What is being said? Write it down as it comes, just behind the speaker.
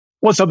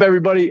What's up,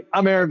 everybody?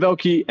 I'm Aaron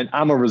Velky, and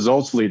I'm a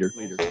results leader.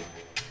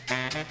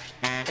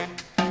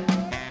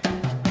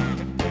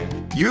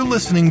 You're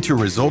listening to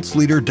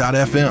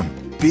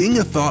ResultsLeader.fm. Being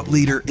a thought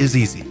leader is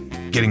easy.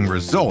 Getting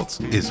results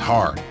is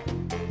hard.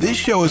 This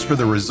show is for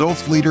the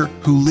results leader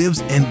who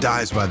lives and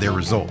dies by their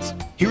results.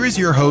 Here is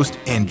your host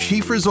and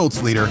Chief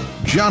Results Leader,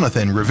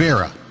 Jonathan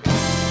Rivera.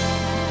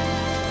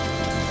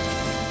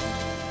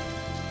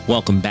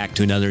 Welcome back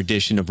to another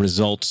edition of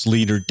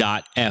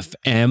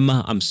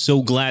ResultsLeader.fm. I'm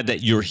so glad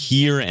that you're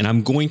here, and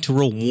I'm going to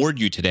reward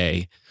you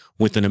today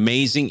with an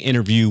amazing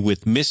interview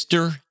with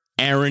Mr.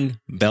 Aaron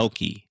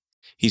Velky.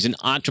 He's an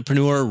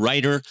entrepreneur,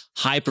 writer,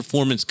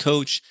 high-performance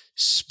coach,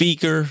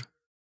 speaker,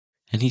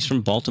 and he's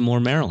from Baltimore,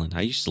 Maryland.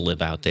 I used to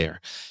live out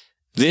there.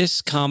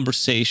 This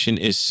conversation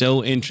is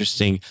so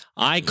interesting.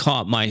 I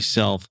caught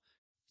myself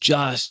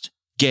just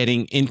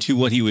getting into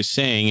what he was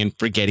saying and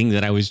forgetting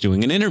that I was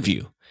doing an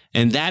interview.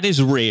 And that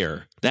is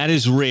rare. That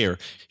is rare.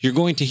 You're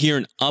going to hear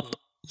an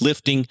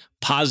uplifting,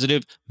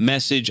 positive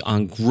message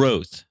on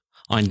growth,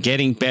 on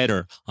getting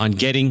better, on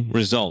getting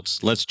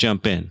results. Let's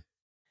jump in.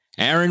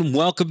 Aaron,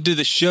 welcome to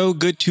the show.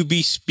 Good to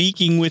be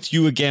speaking with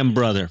you again,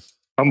 brother.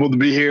 Humbled to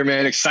be here,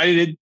 man.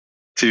 Excited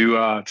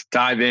to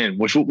dive in.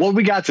 What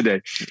we got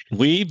today?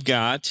 We've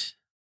got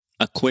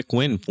a quick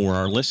win for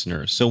our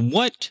listeners. So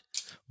what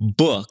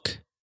book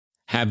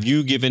have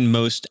you given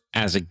most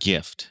as a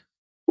gift?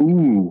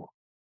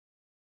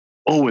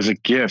 As a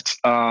gift.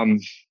 Tie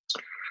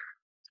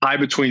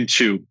between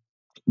two.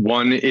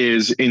 One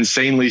is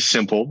Insanely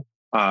Simple.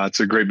 It's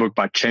a great book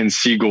by Ken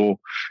Siegel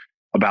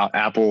about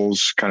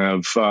Apple's kind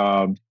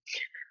of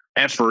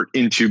effort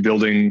into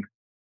building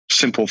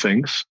simple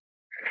things.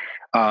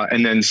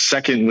 And then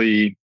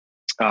secondly,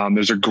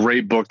 there's a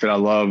great book that I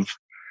love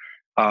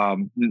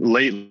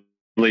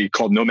lately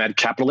called Nomad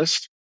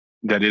Capitalist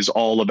that is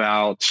all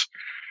about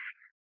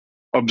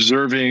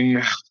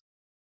observing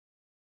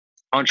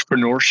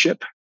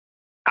entrepreneurship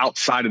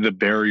outside of the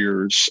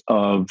barriers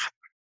of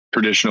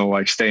traditional,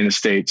 like stay in the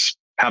States,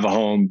 have a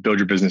home, build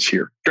your business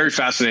here. Very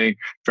fascinating,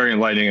 very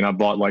enlightening. And I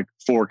bought like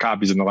 4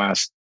 copies in the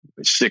last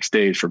 6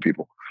 days for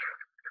people.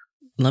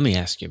 Let me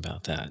ask you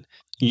about that.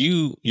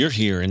 You're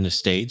here in the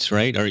States,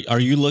 right? Are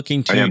you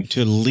looking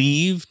to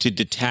leave, to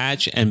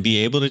detach and be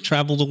able to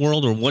travel the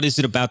world? Or what is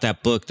it about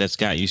that book that's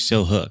got you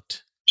so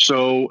hooked?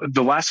 So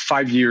the last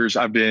 5 years,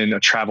 I've been a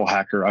travel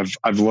hacker.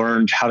 I've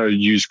learned how to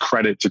use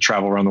credit to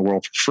travel around the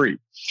world for free.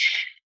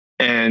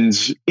 And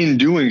in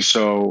doing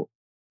so,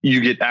 you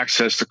get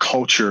access to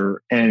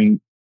culture and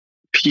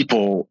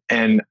people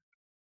and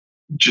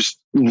just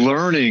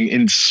learning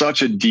in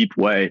such a deep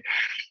way.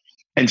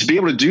 And to be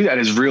able to do that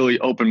has really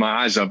opened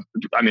my eyes up.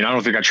 I mean, I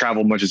don't think I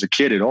traveled much as a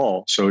kid at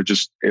all. So it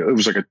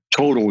was like a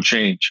total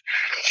change.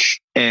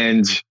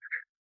 And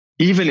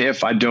even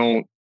if I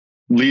don't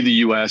leave the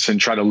US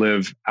and try to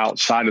live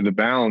outside of the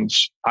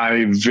bounds,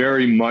 I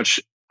very much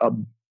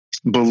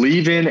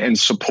believe in and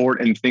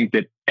support and think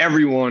that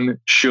everyone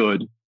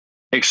should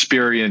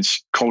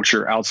experience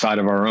culture outside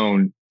of our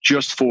own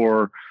just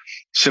for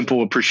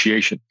simple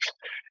appreciation.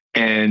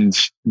 And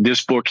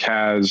this book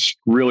has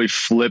really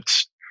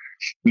flipped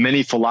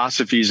many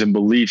philosophies and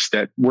beliefs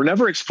that were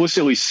never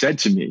explicitly said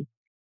to me.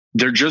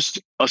 They're just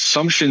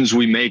assumptions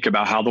we make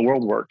about how the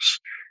world works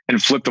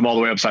and flip them all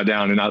the way upside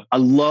down. And I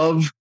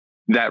love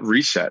that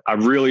reset. I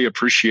really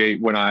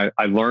appreciate when I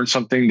learn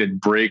something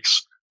that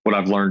breaks what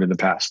I've learned in the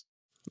past.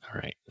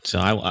 All right. So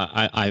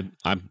I'm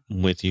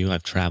with you.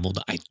 I've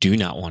traveled. I do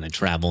not want to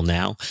travel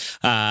now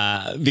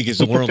because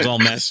the world's all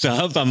messed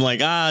up. I'm like,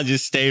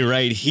 just stay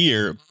right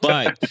here.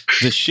 But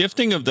the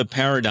shifting of the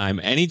paradigm,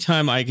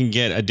 anytime I can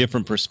get a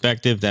different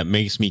perspective that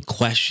makes me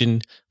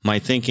question my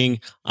thinking,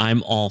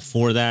 I'm all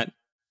for that.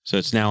 So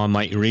it's now on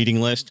my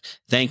reading list.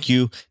 Thank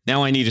you.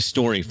 Now I need a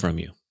story from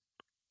you.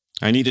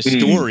 I need a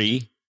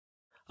story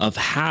of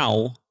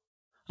how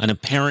an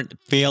apparent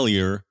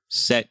failure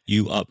set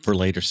you up for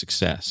later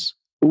success.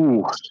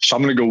 So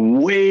I'm going to go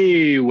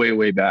way, way,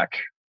 way back.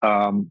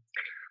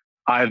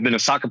 I've been a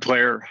soccer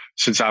player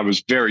since I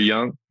was very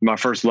young, my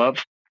first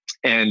love.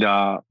 And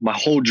my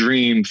whole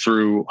dream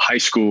through high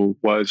school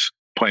was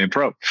playing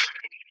pro.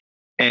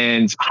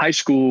 And high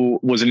school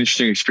was an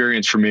interesting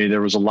experience for me.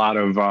 There was a lot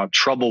of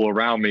trouble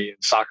around me, and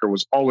soccer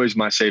was always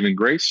my saving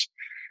grace.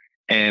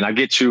 And I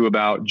get to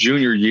about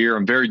junior year,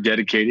 I'm very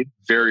dedicated,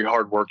 very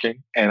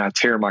hardworking, and I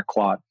tear my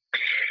quad.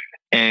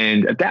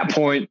 And at that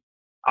point,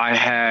 I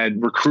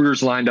had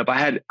recruiters lined up.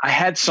 I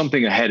had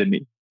something ahead of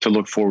me to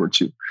look forward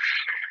to.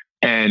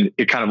 And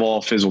it kind of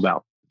all fizzled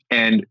out.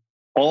 And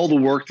all the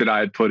work that I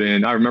had put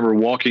in, I remember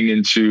walking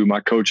into my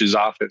coach's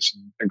office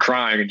and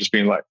crying and just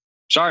being like,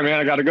 sorry, man,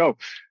 I got to go.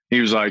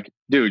 He was like,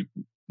 dude,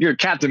 you're a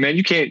captain, man.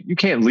 You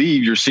can't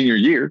leave your senior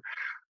year.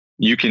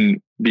 You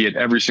can be at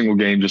every single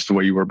game just the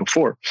way you were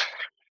before.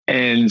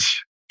 And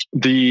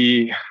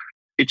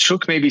it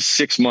took maybe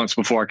 6 months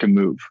before I could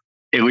move,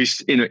 at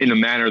least in a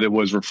manner that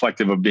was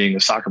reflective of being a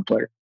soccer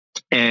player.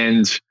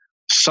 And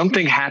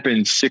something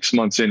happened 6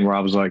 months in where I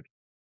was like,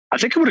 I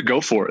think I'm going to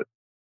go for it.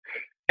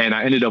 And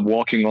I ended up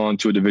walking on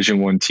to a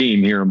Division I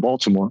team here in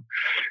Baltimore.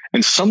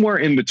 And somewhere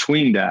in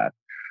between that,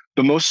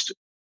 the most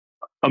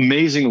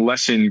amazing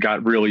lesson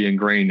got really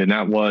ingrained. And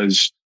that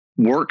was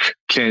work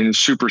can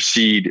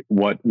supersede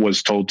what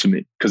was told to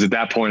me. Because at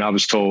that point I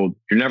was told,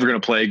 you're never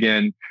going to play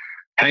again.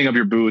 Hang up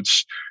your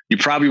boots. You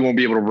probably won't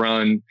be able to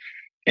run.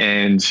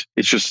 And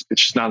it's just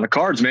not in the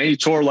cards, man. You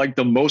tore like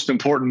the most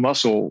important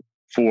muscle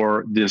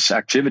for this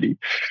activity.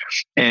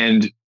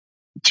 And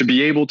to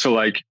be able to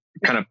like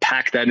kind of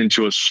pack that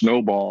into a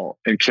snowball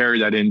and carry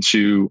that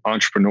into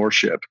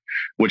entrepreneurship,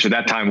 which at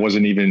that time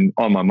wasn't even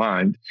on my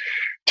mind,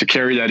 to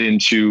carry that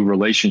into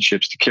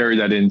relationships, to carry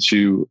that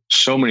into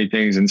so many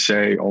things and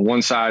say, on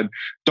one side,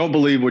 don't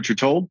believe what you're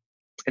told.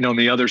 And on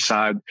the other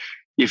side,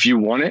 if you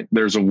want it,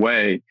 there's a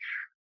way,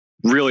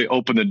 really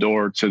open the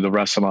door to the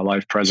rest of my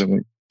life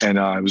presently. And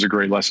it was a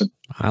great lesson.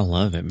 I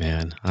love it,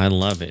 man. I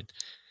love it.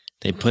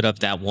 They put up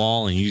that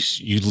wall and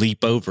you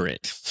leap over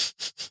it.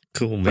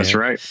 Cool, man. That's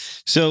right.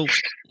 So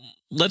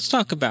let's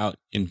talk about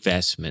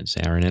investments,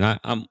 Aaron. And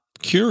I'm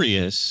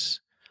curious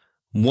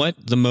what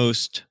the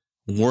most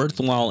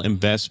worthwhile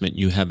investment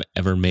you have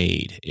ever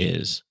made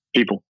is.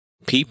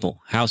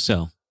 People. How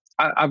so?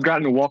 I've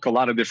gotten to walk a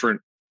lot of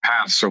different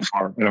paths so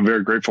far, and I'm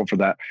very grateful for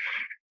that.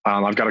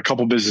 I've got a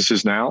couple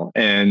businesses now,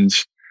 and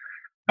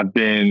I've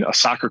been a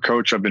soccer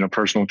coach. I've been a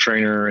personal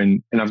trainer,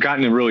 and I've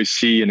gotten to really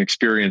see and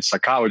experience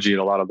psychology at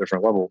a lot of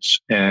different levels.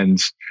 And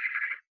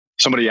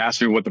somebody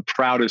asked me what the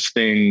proudest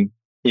thing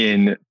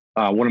in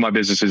one of my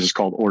businesses is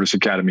called Ortis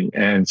Academy.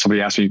 And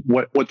somebody asked me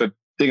what the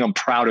thing I'm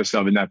proudest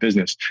of in that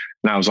business.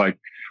 And I was like,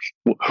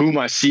 who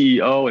my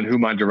CEO and who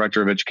my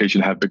director of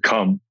education have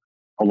become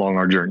along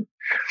our journey.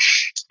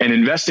 And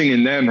investing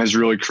in them has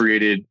really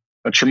created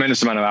a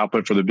tremendous amount of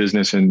output for the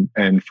business and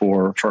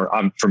for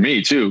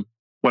me too,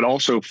 but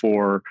also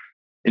for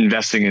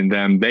investing in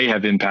them. They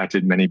have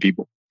impacted many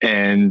people.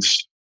 And,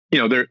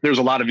 there's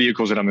a lot of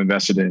vehicles that I'm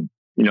invested in.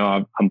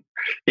 I'm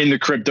in the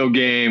crypto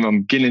game.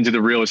 I'm getting into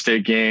the real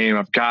estate game.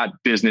 I've got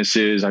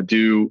businesses. I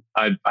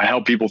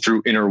help people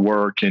through inner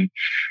work, and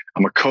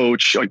I'm a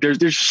coach. Like there's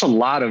just a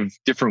lot of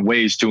different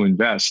ways to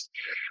invest,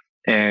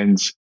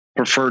 and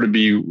prefer to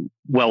be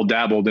well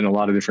dabbled in a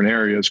lot of different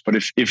areas. But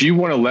if you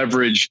want to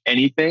leverage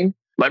anything,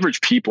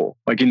 leverage people,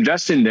 like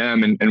invest in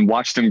them and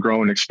watch them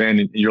grow and expand,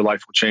 and your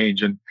life will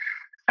change. And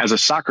as a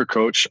soccer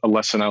coach, a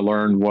lesson I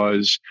learned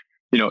was,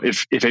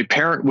 if a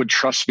parent would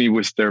trust me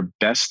with their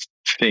best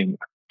thing,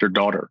 their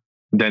daughter,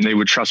 then they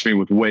would trust me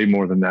with way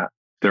more than that,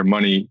 their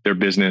money, their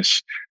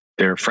business,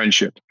 their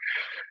friendship.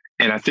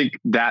 And I think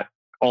that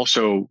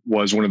also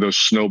was one of those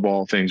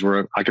snowball things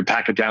where I could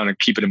pack it down and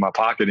keep it in my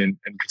pocket and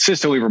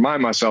consistently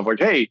remind myself like,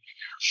 hey,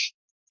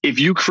 if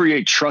you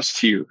create trust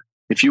here,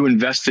 if you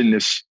invest in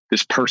this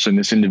person,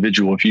 this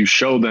individual, if you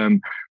show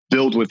them,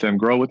 build with them,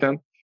 grow with them,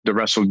 the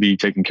rest will be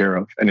taken care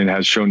of. And it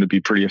has shown to be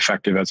pretty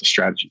effective as a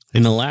strategy.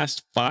 In the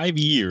last 5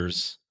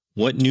 years,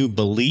 what new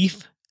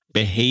belief,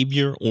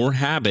 behavior, or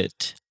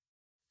habit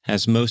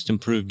has most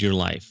improved your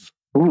life?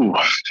 Ooh,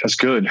 that's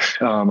good.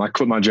 I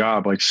quit my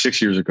job like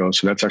 6 years ago.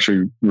 So that's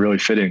actually really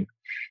fitting.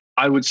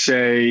 I would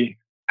say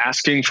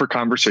asking for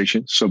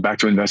conversations. So back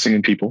to investing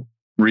in people,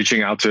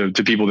 reaching out to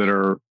people that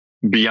are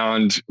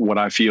beyond what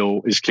I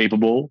feel is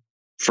capable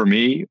for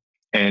me,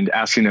 and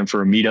asking them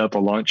for a meetup, a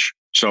lunch.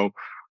 So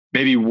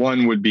maybe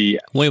one would be...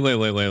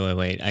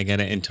 Wait. I got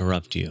to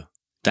interrupt you.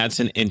 That's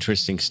an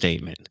interesting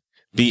statement.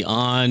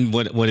 Beyond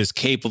what is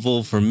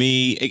capable for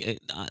me.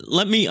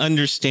 Let me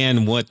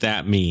understand what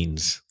that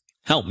means.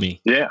 Help me.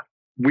 Yeah.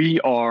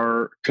 We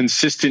are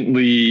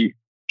consistently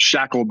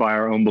shackled by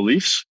our own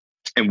beliefs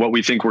and what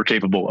we think we're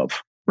capable of,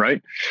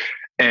 right?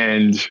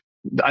 And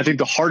I think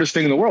the hardest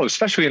thing in the world,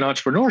 especially in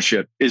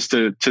entrepreneurship, is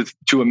to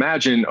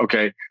imagine,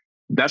 okay,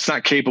 that's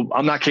not capable.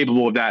 I'm not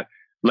capable of that.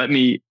 Let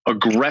me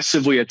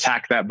aggressively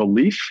attack that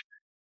belief.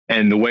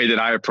 And the way that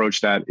I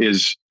approach that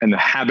is, and the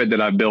habit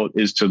that I've built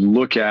is to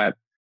look at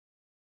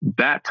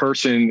that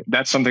person.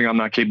 That's something I'm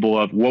not capable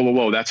of.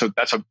 Whoa. That's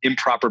an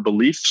improper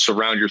belief.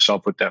 Surround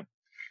yourself with them.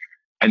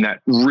 And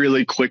that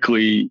really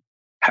quickly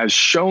has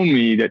shown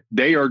me that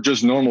they are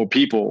just normal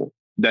people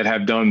that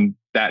have done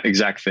that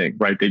exact thing,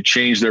 right? They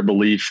changed their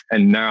belief,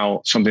 and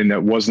now something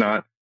that was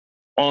not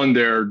on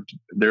their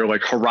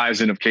like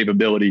horizon of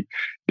capability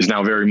is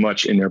now very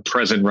much in their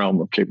present realm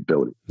of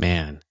capability.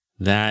 Man,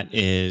 that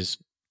is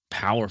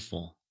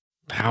powerful.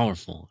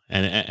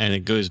 And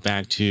it goes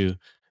back to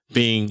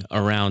being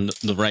around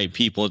the right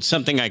people. It's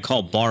something I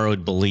call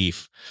borrowed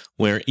belief,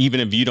 where even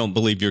if you don't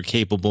believe you're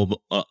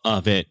capable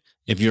of it,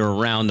 if you're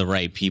around the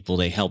right people,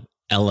 they help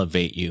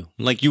elevate you,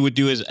 like you would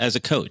do as a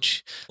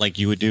coach, like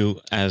you would do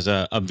as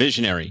a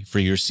visionary for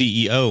your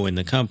CEO in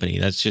the company.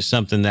 That's just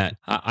something that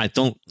I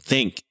don't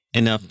think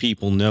enough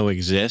people know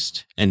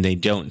exist, and they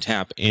don't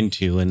tap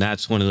into. And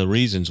that's one of the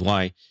reasons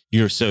why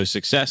you're so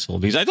successful,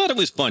 because I thought it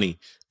was funny.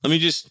 Let me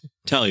just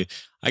tell you,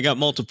 I got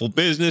multiple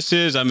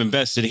businesses. I'm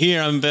invested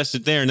here, I'm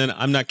invested there, and then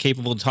I'm not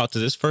capable to talk to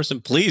this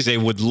person. Please, they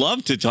would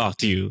love to talk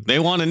to you. They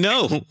want to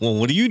know, well,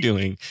 what are you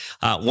doing?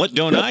 What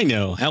don't I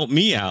know? Help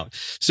me out.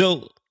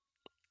 So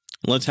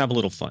let's have a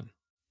little fun.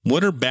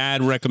 What are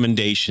bad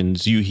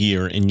recommendations you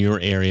hear in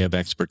your area of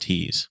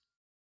expertise?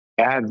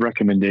 Bad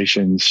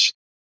recommendations.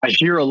 I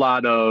hear a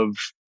lot of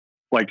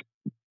like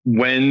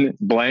when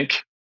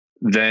blank,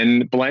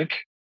 then blank.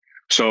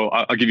 So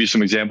I'll give you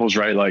some examples,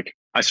 right? Like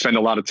I spend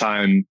a lot of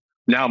time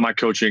now. My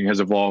coaching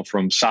has evolved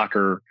from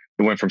soccer.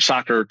 It went from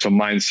soccer to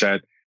mindset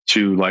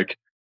to like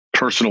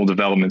personal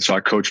development. So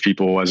I coach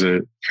people as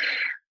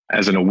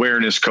an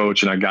awareness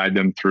coach, and I guide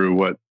them through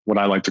what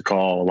I like to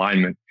call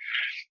alignment.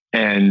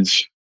 And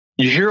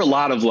you hear a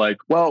lot of like,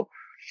 well,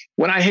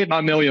 when I hit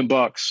my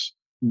 $1,000,000,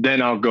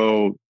 then I'll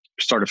go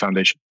start a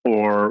foundation.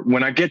 Or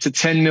when I get to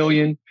 10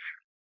 million,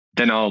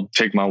 then I'll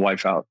take my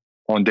wife out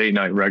on date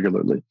night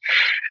regularly.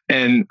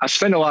 And I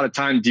spend a lot of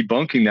time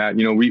debunking that.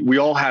 You know, we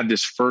all have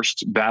this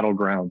first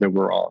battleground that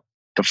we're on.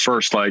 The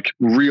first like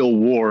real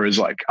war is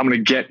like, I'm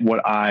going to get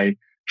what I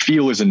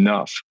feel is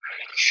enough.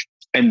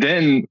 And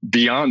then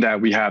beyond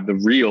that, we have the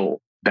real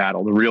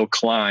battle, the real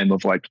climb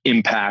of like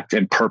impact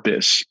and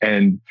purpose.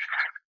 And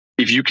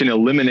if you can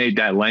eliminate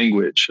that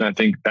language, and I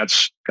think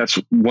that's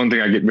one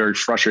thing I get very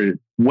frustrated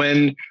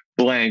when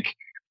blank,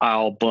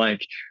 I'll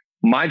blank.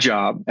 My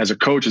job as a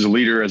coach, as a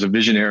leader, as a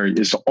visionary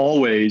is to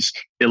always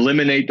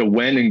eliminate the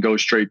when and go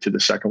straight to the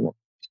second one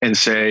and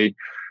say,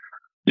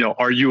 you know,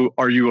 are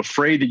you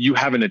afraid that you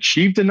haven't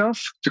achieved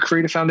enough to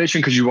create a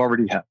foundation? Because you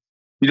already have.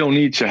 You don't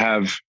need to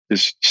have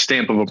this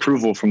stamp of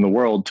approval from the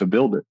world to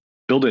build it.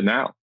 Build it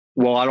now.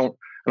 Well, I don't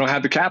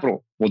have the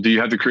capital. Well, do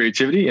you have the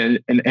creativity and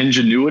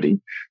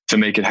ingenuity to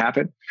make it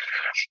happen?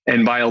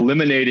 And by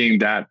eliminating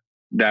that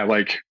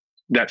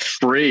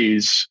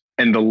phrase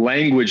and the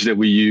language that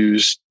we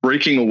use,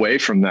 breaking away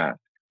from that,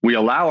 we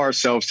allow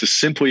ourselves to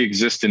simply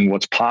exist in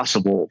what's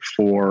possible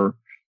for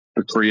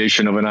the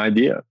creation of an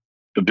idea,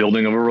 the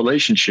building of a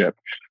relationship,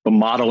 the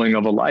modeling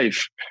of a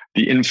life,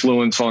 the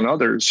influence on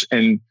others.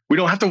 And we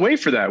don't have to wait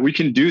for that. We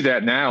can do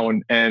that now.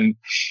 And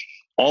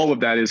all of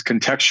that is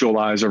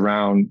contextualized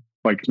around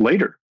like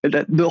later.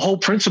 The whole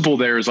principle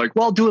there is like,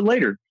 well, I'll do it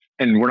later.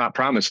 And we're not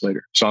promised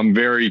later. So I'm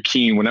very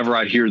keen whenever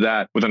I hear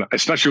that,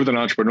 especially with an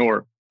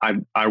entrepreneur,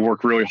 I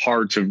work really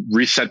hard to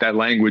reset that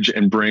language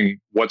and bring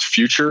what's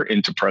future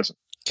into present.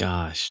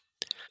 Gosh,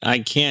 I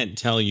can't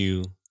tell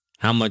you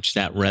how much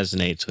that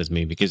resonates with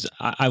me, because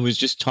I was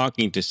just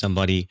talking to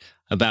somebody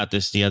about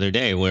this the other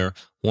day, where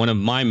one of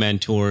my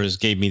mentors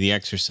gave me the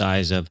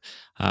exercise of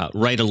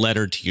write a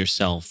letter to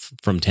yourself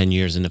from 10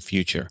 years in the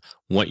future,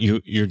 what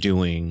you're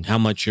doing, how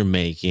much you're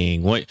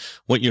making, what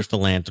your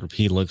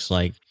philanthropy looks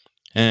like.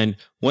 And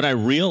what I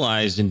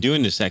realized in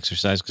doing this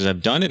exercise, because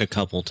I've done it a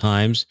couple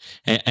times,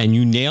 and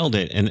you nailed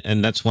it,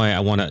 and that's why I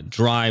want to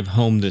drive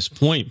home this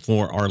point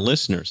for our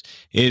listeners,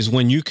 is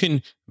when you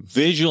can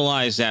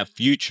visualize that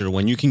future,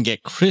 when you can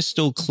get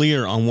crystal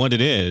clear on what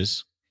it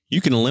is, you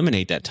can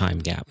eliminate that time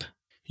gap.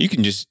 You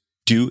can just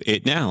do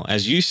it now,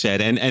 as you said.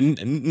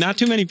 And not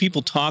too many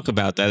people talk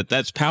about that.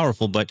 That's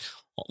powerful, but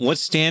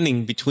what's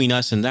standing between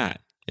us and that?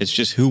 It's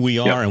just who we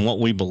are and what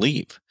we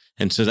believe.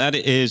 And so that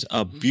is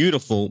a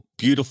beautiful,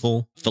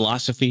 beautiful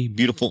philosophy,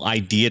 beautiful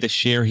idea to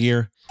share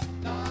here.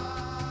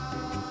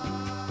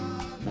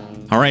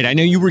 All right, I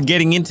know you were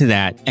getting into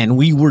that, and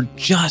we were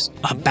just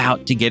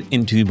about to get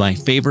into my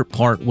favorite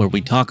part where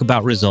we talk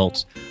about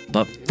results.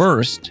 But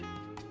first,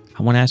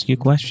 I want to ask you a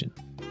question.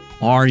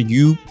 Are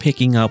you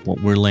picking up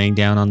what we're laying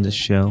down on this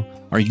show?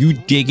 Are you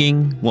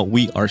digging what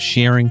we are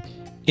sharing?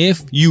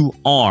 If you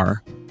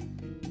are,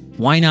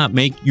 why not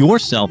make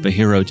yourself a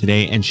hero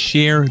today and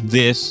share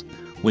this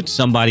with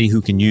somebody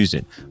who can use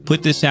it?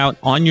 Put this out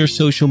on your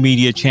social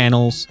media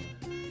channels.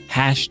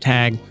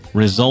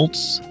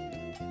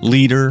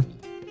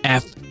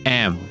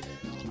 #ResultsLeaderFM.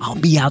 I'll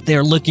be out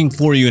there looking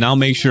for you, and I'll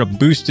make sure to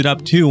boost it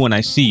up too when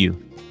I see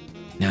you.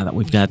 Now that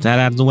we've got that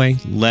out of the way,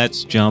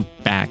 let's jump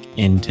back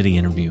into the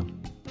interview.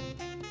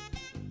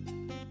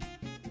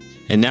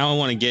 And now I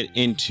want to get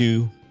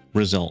into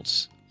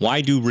results. Why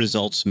do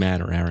results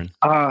matter, Aaron?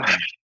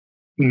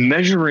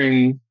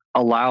 Measuring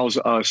allows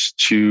us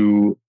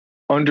to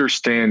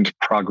understand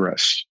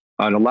progress.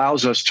 It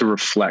allows us to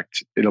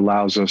reflect. It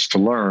allows us to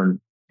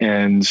learn.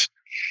 And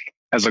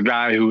as a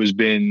guy who has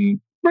been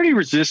pretty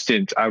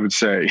resistant, I would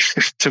say,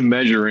 to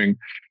measuring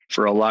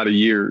for a lot of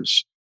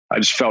years, I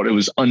just felt it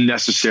was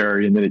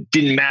unnecessary and that it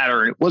didn't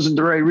matter and it wasn't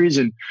the right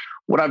reason.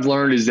 What I've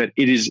learned is that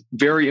it is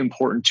very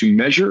important to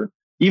measure.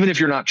 Even if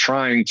you're not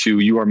trying to,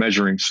 you are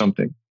measuring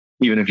something,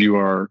 even if you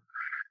are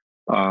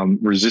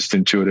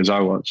resistant to it, as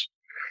I was.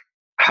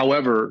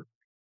 However,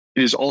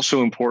 it is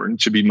also important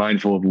to be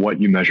mindful of what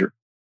you measure.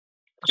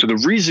 So the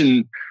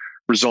reason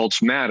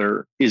results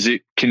matter is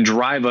it can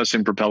drive us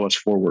and propel us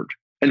forward.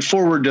 And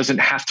forward doesn't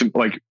have to,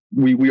 like,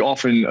 we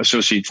often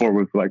associate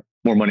forward with like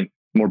more money,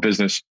 more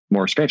business,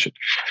 more expansion.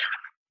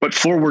 But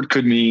forward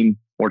could mean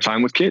more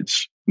time with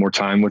kids, more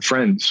time with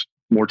friends,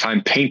 more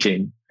time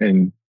painting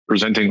and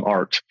presenting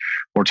art,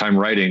 more time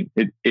writing.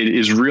 It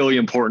is really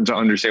important to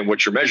understand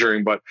what you're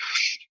measuring, but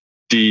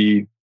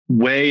the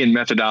way and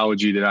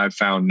methodology that I've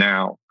found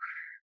now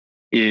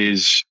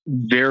is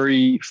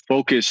very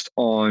focused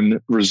on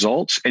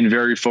results and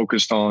very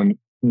focused on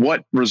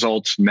what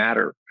results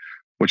matter.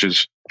 which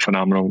is a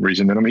phenomenal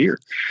reason that I'm here.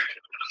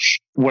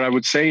 What I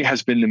would say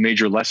has been the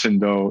major lesson,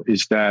 though,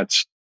 is that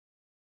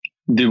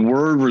the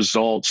word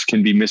results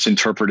can be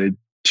misinterpreted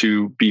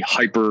to be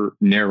hyper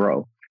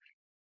narrow,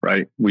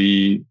 right?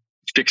 We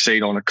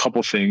fixate on a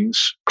couple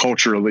things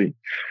culturally,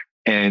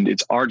 and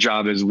it's our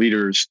job as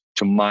leaders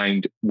to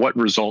mind what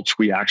results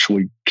we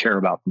actually care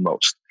about the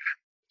most.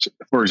 So,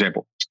 for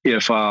example,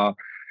 if I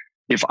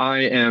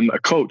am a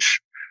coach,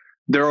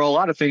 there are a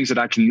lot of things that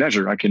I can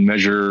measure. I can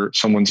measure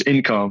someone's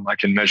income. I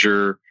can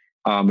measure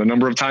the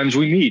number of times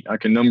we meet. I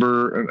can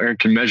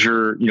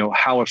measure,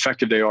 how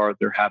effective they are at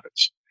their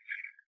habits.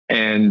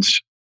 And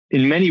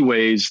in many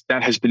ways,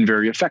 that has been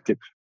very effective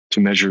to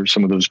measure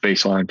some of those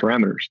baseline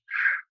parameters.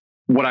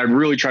 What I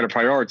really try to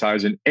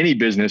prioritize in any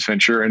business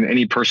venture and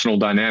any personal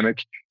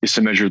dynamic is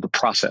to measure the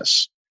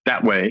process.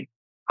 That way,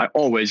 I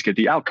always get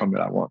the outcome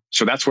that I want.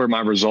 So that's where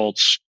my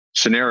results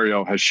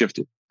scenario has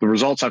shifted. The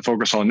results I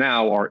focus on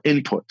now are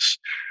inputs.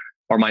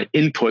 Are my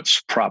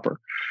inputs proper?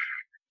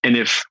 And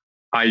if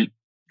I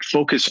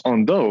focus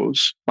on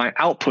those, my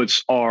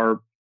outputs are,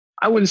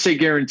 I wouldn't say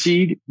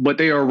guaranteed, but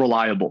they are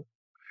reliable.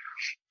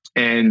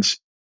 And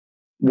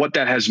what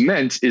that has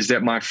meant is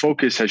that my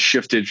focus has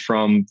shifted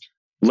from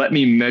let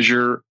me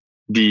measure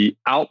the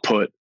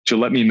output to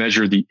let me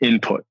measure the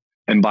input.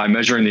 And by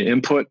measuring the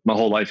input, my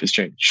whole life has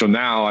changed. So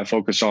now I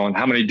focus on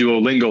how many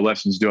Duolingo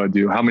lessons do I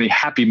do? How many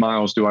happy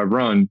miles do I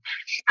run?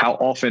 How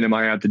often am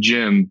I at the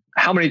gym?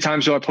 How many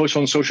times do I post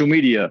on social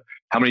media?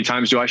 How many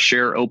times do I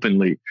share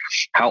openly?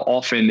 How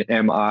often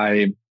am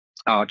I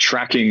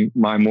tracking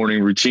my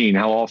morning routine?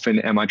 How often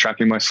am I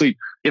tracking my sleep?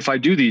 If I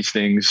do these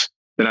things,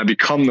 then I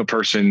become the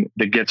person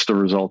that gets the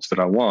results that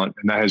I want.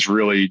 And that has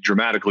really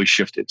dramatically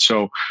shifted.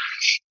 So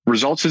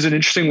results is an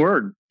interesting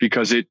word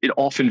because it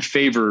often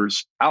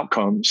favors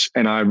outcomes.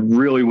 And I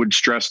really would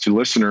stress to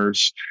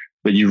listeners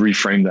that you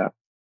reframe that.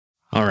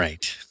 All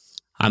right.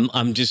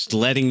 I'm just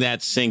letting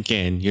that sink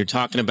in. You're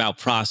talking about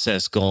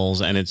process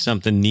goals, and it's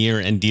something near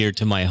and dear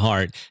to my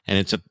heart. And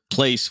it's a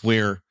place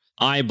where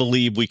I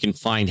believe we can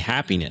find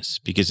happiness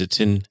because it's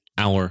in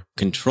our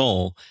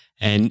control.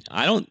 And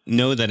I don't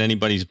know that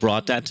anybody's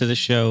brought that to the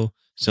show.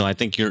 So I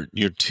think you're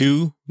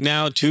two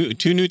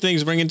new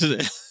things bringing to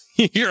the...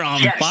 You're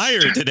on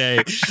fire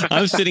today.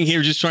 I'm sitting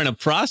here just trying to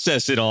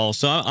process it all.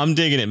 So I'm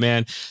digging it,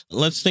 man.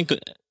 Let's think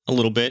a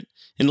little bit.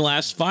 In the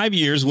last 5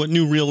 years, what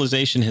new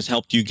realization has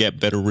helped you get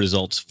better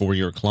results for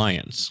your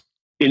clients?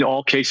 In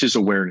all cases,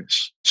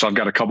 awareness. So I've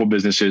got a couple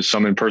businesses,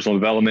 some in personal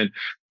development,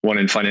 one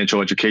in financial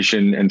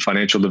education and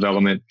financial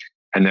development,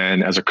 and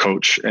then as a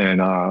coach and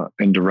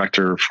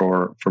director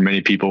for many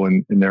people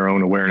in their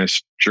own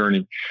awareness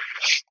journey.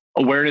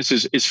 Awareness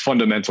is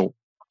fundamental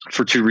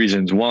for two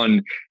reasons.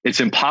 One, it's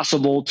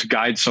impossible to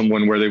guide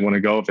someone where they want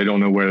to go if they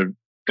don't know where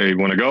they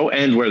want to go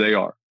and where they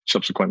are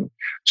subsequently.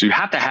 So you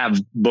have to have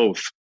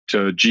both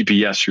to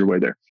GPS your way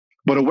there.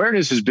 But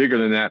awareness is bigger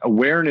than that.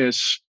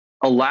 Awareness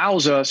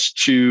allows us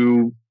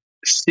to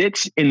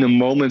sit in the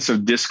moments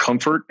of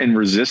discomfort and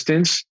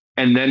resistance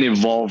and then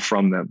evolve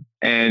from them.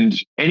 And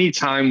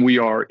anytime we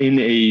are in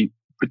a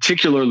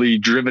particularly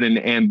driven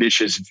and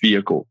ambitious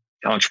vehicle,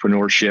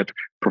 entrepreneurship,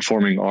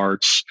 performing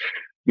arts,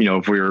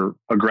 if we're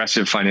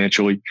aggressive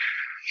financially,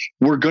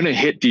 we're going to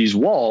hit these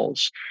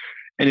walls.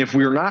 And if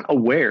we're not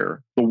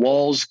aware, the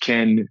walls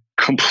can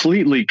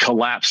completely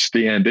collapse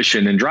the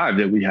ambition and drive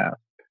that we have.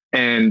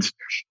 And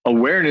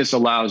awareness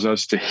allows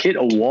us to hit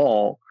a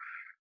wall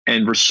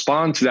and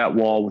respond to that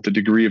wall with a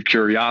degree of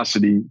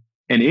curiosity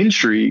and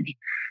intrigue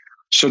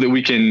so that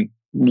we can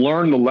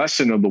learn the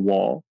lesson of the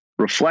wall,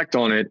 reflect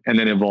on it, and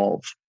then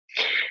evolve.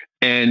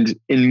 And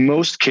in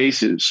most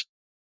cases,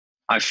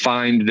 I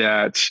find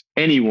that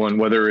anyone,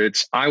 whether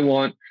it's I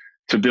want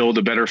to build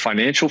a better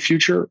financial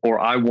future, or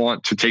I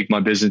want to take my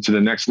business to the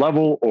next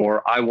level,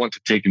 or I want to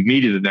take me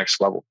to the next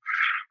level,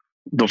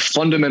 the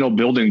fundamental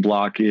building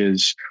block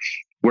is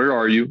where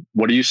are you?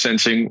 What are you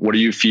sensing? What are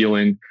you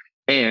feeling?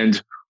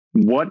 And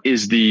what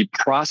is the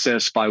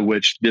process by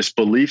which this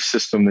belief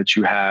system that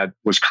you had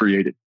was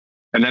created?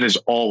 And that is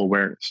all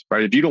awareness,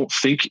 right? If you don't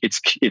think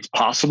it's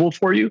possible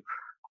for you,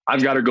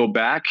 I've got to go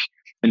back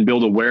and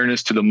build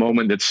awareness to the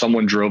moment that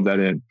someone drove that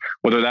in.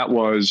 Whether that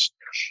was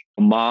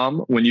a mom,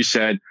 when you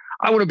said,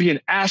 I want to be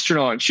an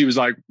astronaut. And she was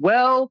like,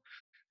 well,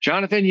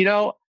 Jonathan,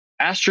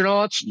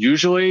 astronauts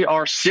usually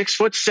are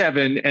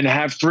 6'7" and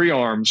have 3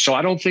 arms. So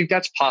I don't think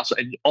that's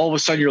possible. And all of a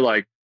sudden you're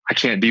like, I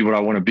can't be what I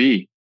want to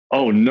be.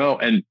 Oh no.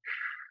 And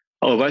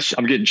unless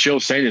I'm getting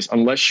chills saying this,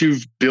 unless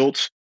you've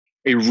built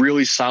a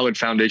really solid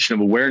foundation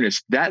of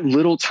awareness, that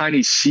little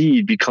tiny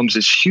seed becomes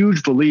this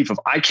huge belief of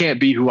I can't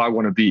be who I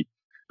want to be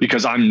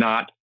because I'm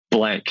not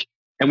blank.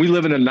 And we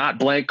live in a not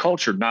blank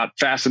culture, not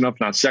fast enough,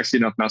 not sexy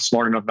enough, not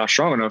smart enough, not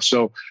strong enough.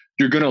 So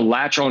you're going to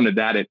latch onto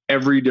that at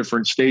every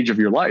different stage of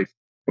your life.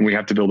 And we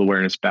have to build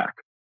awareness back.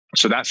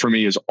 So that for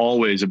me is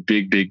always a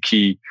big, big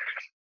key,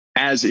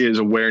 as is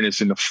awareness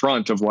in the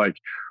front of like,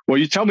 well,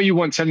 you tell me you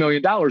want $10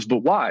 million, but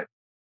why?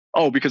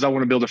 Oh, because I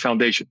want to build a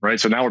foundation, right?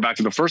 So now we're back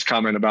to the first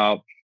comment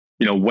about,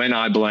 when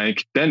I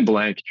blank, then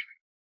blank.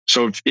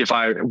 So if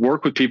I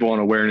work with people on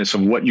awareness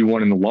of what you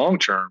want in the long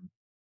term,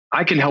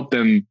 I can help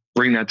them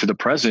bring that to the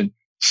present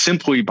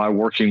simply by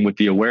working with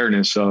the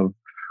awareness of,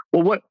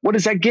 well, what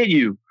does that get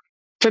you?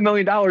 $10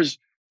 million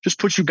just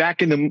puts you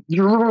back in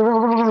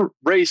the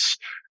race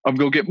of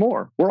go get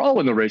more. We're all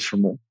in the race for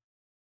more.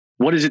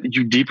 What is it that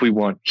you deeply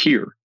want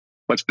here?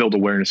 Let's build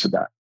awareness of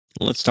that.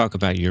 Let's talk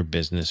about your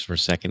business for a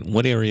second.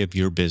 What area of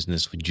your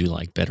business would you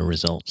like better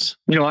results?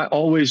 I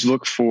always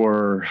look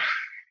for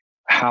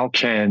how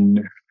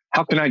can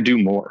I do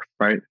more,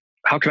 right?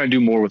 How can I do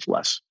more with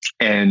less?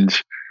 And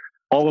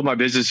all of my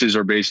businesses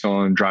are based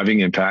on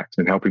driving impact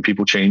and helping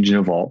people change and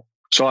evolve.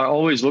 So I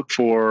always look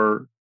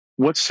for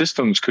what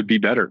systems could be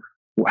better.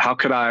 How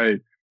could I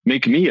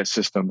make me a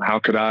system? How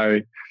could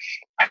I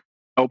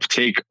help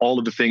take all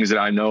of the things that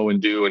I know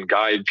and do and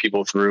guide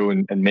people through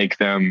and make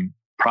them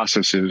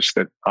processes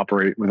that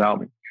operate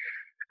without me?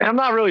 And I'm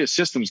not really a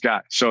systems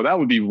guy. So that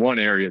would be one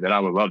area that I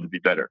would love to be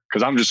better,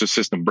 because I'm just a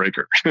system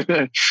breaker.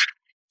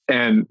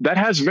 And that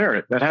has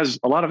merit. That has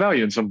a lot of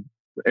value in some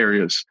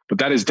areas, but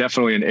that is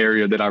definitely an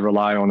area that I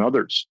rely on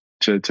others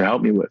to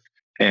help me with.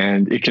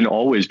 And it can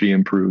always be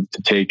improved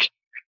to take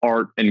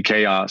art and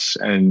chaos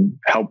and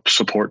help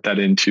support that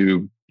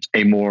into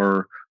a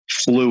more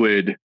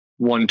fluid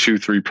 1, 2,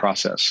 3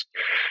 process.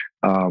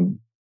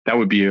 That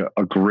would be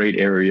a great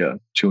area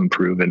to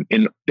improve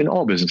in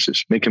all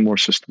businesses, making more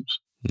systems.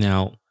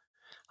 Now,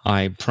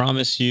 I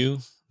promise you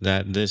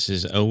that this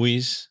is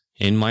always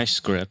in my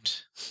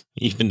script,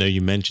 even though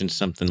you mentioned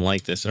something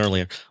like this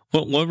earlier.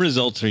 What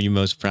results are you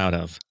most proud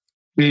of?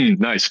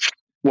 Nice.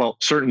 Well,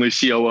 certainly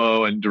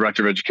COO and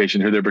Director of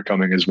Education, who they're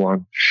becoming, is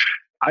one.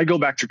 I go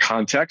back to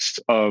context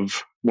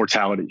of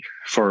mortality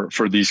for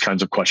these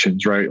kinds of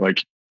questions, right?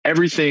 Like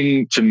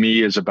everything to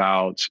me is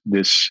about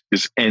this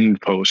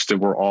end post that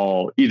we're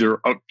all either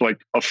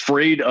like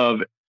afraid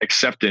of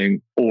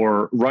accepting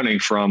or running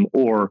from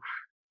or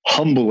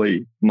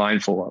humbly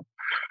mindful of.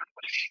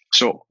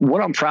 So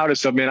what I'm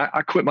proudest of, man,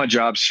 I quit my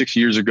job 6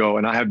 years ago,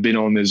 and I have been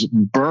on this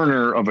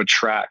burner of a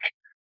track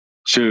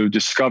to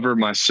discover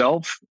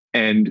myself.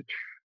 And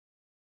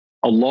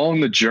along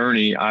the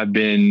journey, I've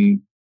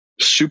been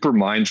super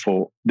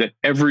mindful that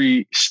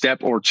every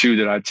step or two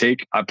that I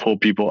take, I pull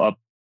people up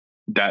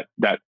that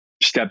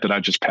step that I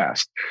just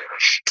passed.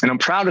 And I'm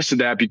proudest of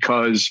that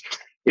because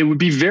it would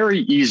be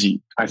very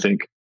easy, I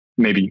think,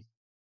 maybe,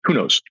 who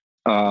knows?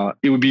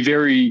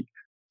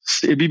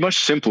 It'd be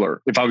much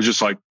simpler if I was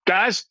just like,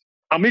 guys,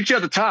 I'll meet you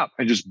at the top,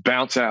 and just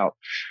bounce out.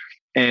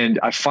 And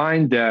I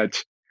find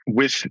that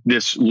with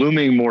this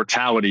looming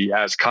mortality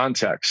as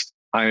context,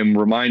 I am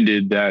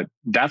reminded that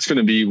that's going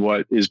to be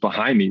what is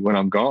behind me when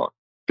I'm gone.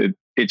 That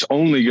it's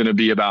only going to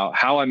be about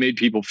how I made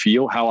people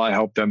feel, how I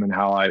help them, and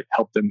how I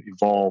help them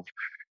evolve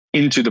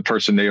into the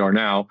person they are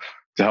now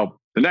to help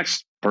the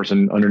next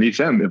person underneath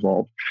them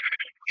evolve.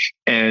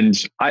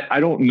 And I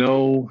don't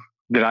know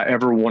that I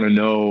ever want to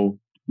know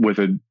with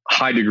a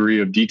high degree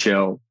of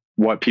detail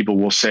what people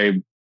will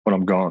say when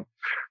I'm gone.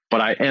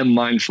 But I am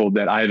mindful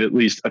that I have at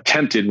least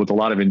attempted with a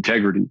lot of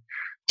integrity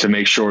to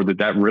make sure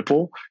that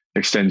ripple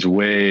extends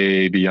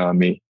way beyond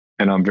me.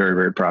 And I'm very,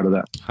 very proud of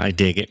that. I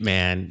dig it,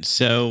 man.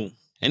 So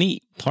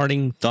any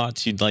parting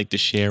thoughts you'd like to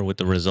share with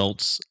the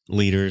results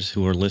leaders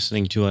who are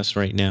listening to us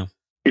right now?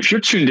 If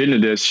you're tuned into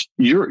this,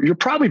 you're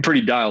probably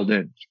pretty dialed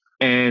in.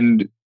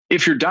 And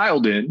if you're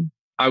dialed in,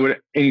 I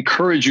would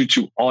encourage you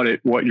to audit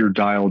what you're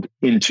dialed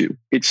into.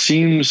 It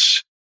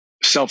seems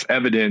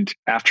self-evident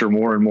after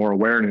more and more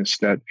awareness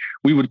that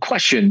we would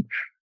question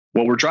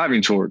what we're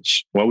driving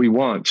towards, what we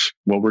want,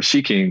 what we're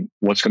seeking,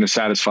 what's going to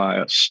satisfy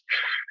us.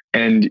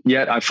 And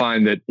yet I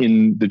find that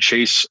in the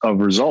chase of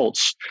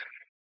results,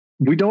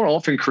 we don't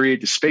often create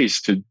the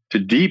space to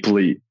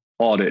deeply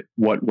audit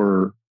what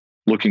we're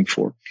looking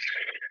for.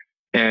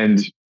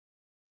 And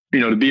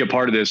to be a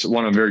part of this,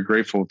 one, I'm very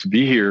grateful to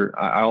be here.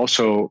 I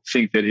also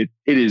think that it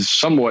is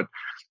somewhat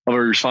of a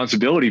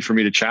responsibility for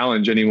me to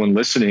challenge anyone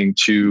listening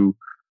to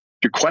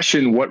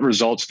question what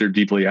results they're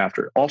deeply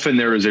after. Often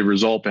there is a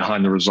result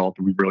behind the result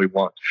that we really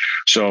want.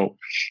 So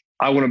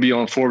I want to be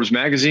on Forbes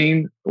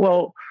magazine.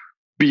 Well,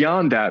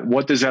 beyond that,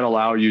 what does that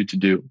allow you to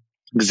do?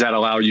 Does that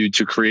allow you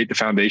to create the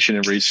foundation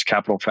and raise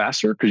capital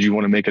faster because you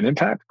want to make an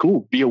impact?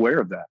 Cool. Be aware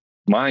of that.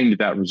 Mind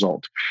that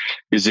result.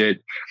 Is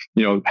it,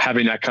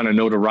 having that kind of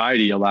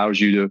notoriety allows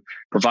you to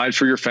provide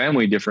for your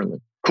family differently?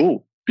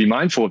 Cool. Be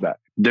mindful of that.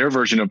 Their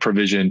version of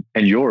provision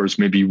and yours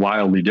may be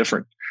wildly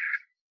different.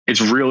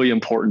 It's really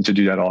important to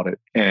do that audit.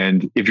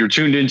 And if you're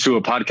tuned into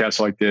a podcast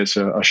like this,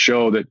 a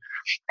show that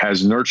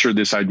has nurtured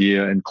this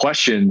idea and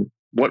questioned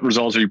what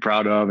results are you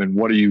proud of and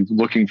what are you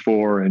looking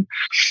for and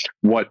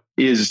what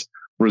is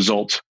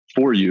results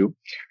for you,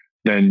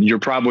 then you're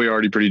probably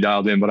already pretty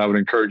dialed in. But I would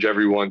encourage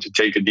everyone to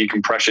take a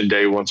decompression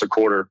day once a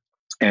quarter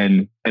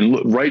and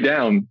write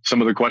down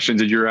some of the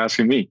questions that you're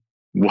asking me.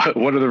 What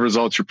are the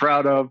results you're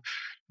proud of?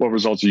 What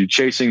results are you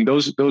chasing?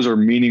 Those are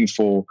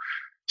meaningful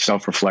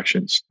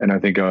self-reflections. And I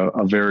think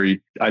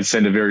I'd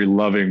send a very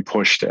loving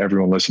push to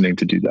everyone listening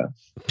to do that.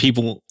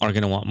 People are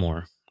going to want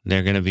more.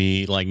 they're going to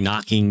be like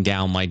knocking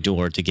down my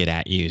door to get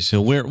at you.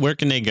 So where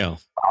can they go?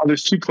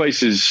 There's two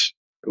places.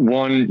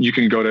 One, you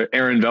can go to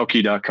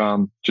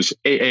aaronvelky.com, just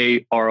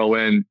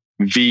AARON,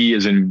 V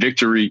as in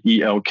victory,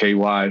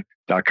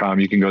 ELKY.com.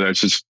 You can go there.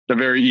 It's just a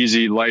very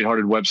easy,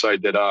 lighthearted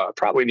website that I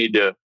probably need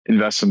to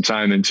invest some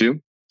time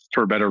into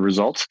for better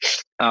results.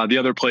 The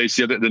other place,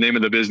 the name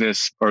of the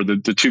business, or the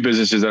two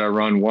businesses that I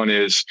run, one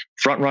is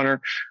Frontrunner.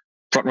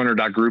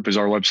 Frontrunner.group is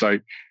our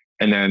website.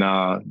 And then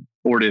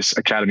Ortus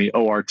Academy,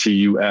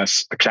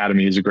 ORTUS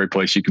Academy is a great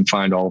place. You can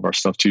find all of our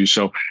stuff too.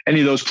 So any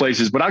of those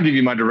places, but I'll give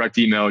you my direct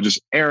email, just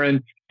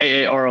Aaron,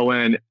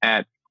 AARON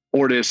at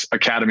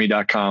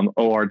ortusacademy.com,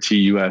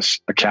 ORTUS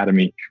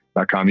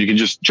Academy.com. You can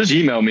just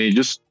email me,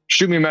 just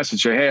shoot me a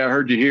message. Say, hey, I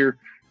heard you here.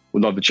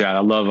 Would love to chat. I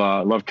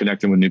love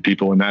connecting with new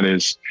people. And that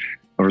is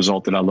a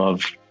result that I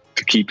love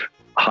to keep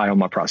high on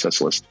my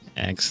process list.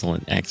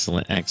 Excellent,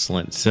 excellent,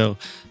 excellent. So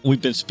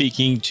we've been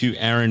speaking to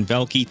Aaron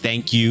Velky.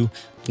 Thank you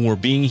for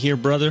being here,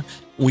 brother.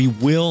 We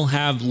will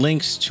have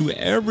links to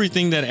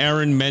everything that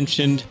Aaron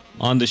mentioned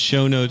on the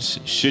show notes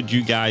should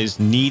you guys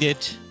need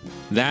it.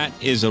 That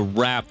is a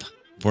wrap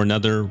for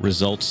another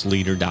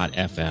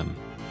ResultsLeader.fm.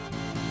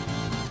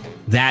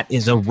 That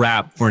is a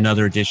wrap for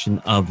another edition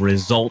of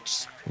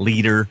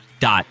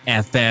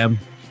ResultsLeader.fm.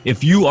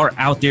 If you are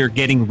out there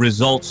getting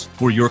results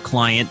for your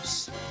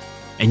clients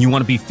and you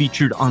want to be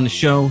featured on the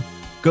show,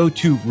 go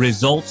to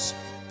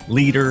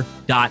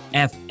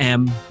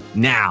ResultsLeader.fm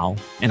now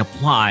and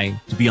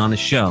apply to be on the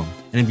show.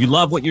 And if you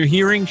love what you're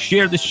hearing,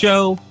 share the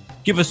show,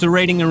 give us a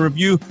rating and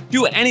review,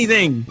 do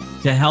anything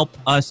to help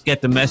us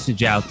get the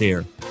message out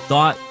there.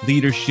 Thought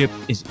leadership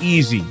is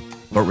easy,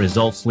 but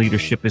results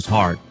leadership is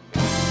hard.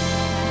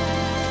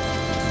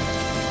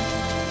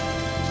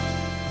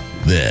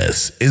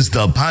 This is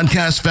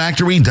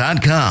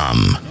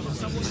thepodcastfactory.com.